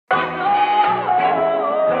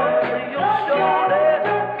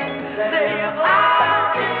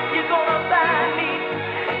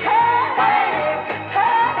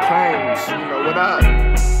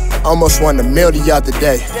Almost won $1 million the other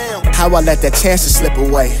day. How I let that chance to slip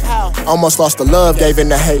away. Almost lost the love, gave in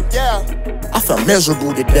the hate. I felt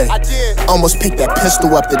miserable today. Almost picked that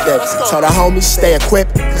pistol up today. Told the homies, stay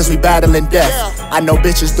equipped, cause we battling death. I know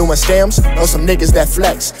bitches doing scams, know some niggas that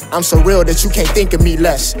flex. I'm so real that you can't think of me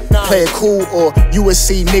less. Play it cool or you would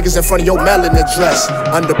see niggas in front of your melanin dress.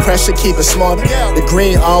 Under pressure, keep it smarter. The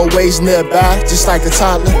green always nearby, just like a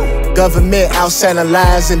toddler. Government out selling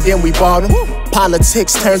lies and then we bought them.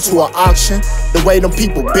 Politics turned to an auction. The way them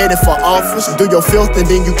people bidding for office. Do your filth and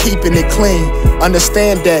then you keeping it clean.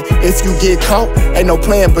 Understand that if you get caught, ain't no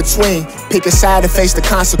plan between. Pick a side and face the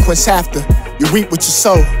consequence after. You reap what you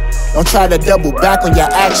sow. Don't try to double back on your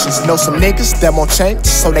actions. Know some niggas that won't change,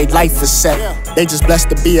 so they life is set. They just blessed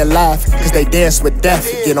to be alive, cause they dance with death.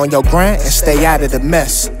 Get on your grind and stay out of the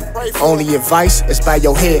mess. Only advice is bow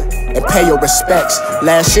your head and pay your respects.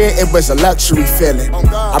 Last year it was a luxury feeling.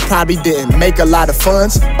 I probably didn't make a lot of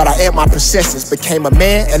funds, but I amped my persistence. Became a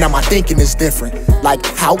man and now my thinking is different. Like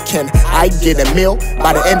how can I get a meal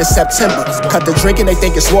by the end of September? Cut the drinking, they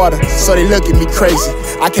think it's water, so they look at me crazy.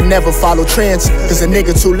 I can never follow trends, cause a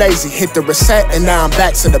nigga too lazy. Hit the reset and now I'm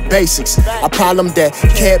back to the basics. A problem that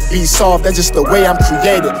can't be solved, that's just the way I'm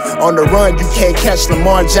created. On the run, you can't catch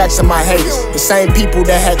Lamar Jackson, my haters. The same people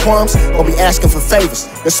that had qualms gon' be asking for favors.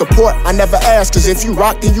 The support I never ask, cause if you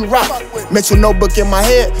rock, then you rock. Mental notebook in my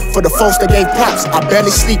head for the folks that gave props. I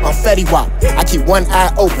barely sleep, I'm Fetty Wap. I keep one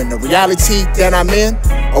eye open. The reality that I'm in,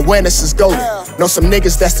 awareness is golden. Know some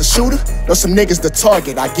niggas that's the shooter, know some niggas the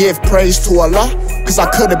target. I give praise to Allah, cause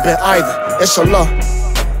I could've been either. Inshallah.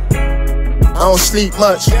 I don't sleep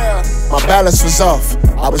much, my balance was off,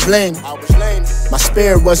 I was lame. My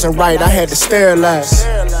spirit wasn't right, I had to sterilize.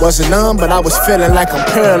 Wasn't numb, but I was feeling like I'm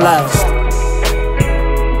paralyzed.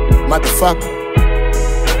 Motherfucker.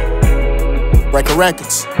 Breaker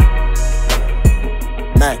Records.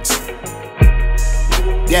 Max.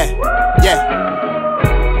 Yeah.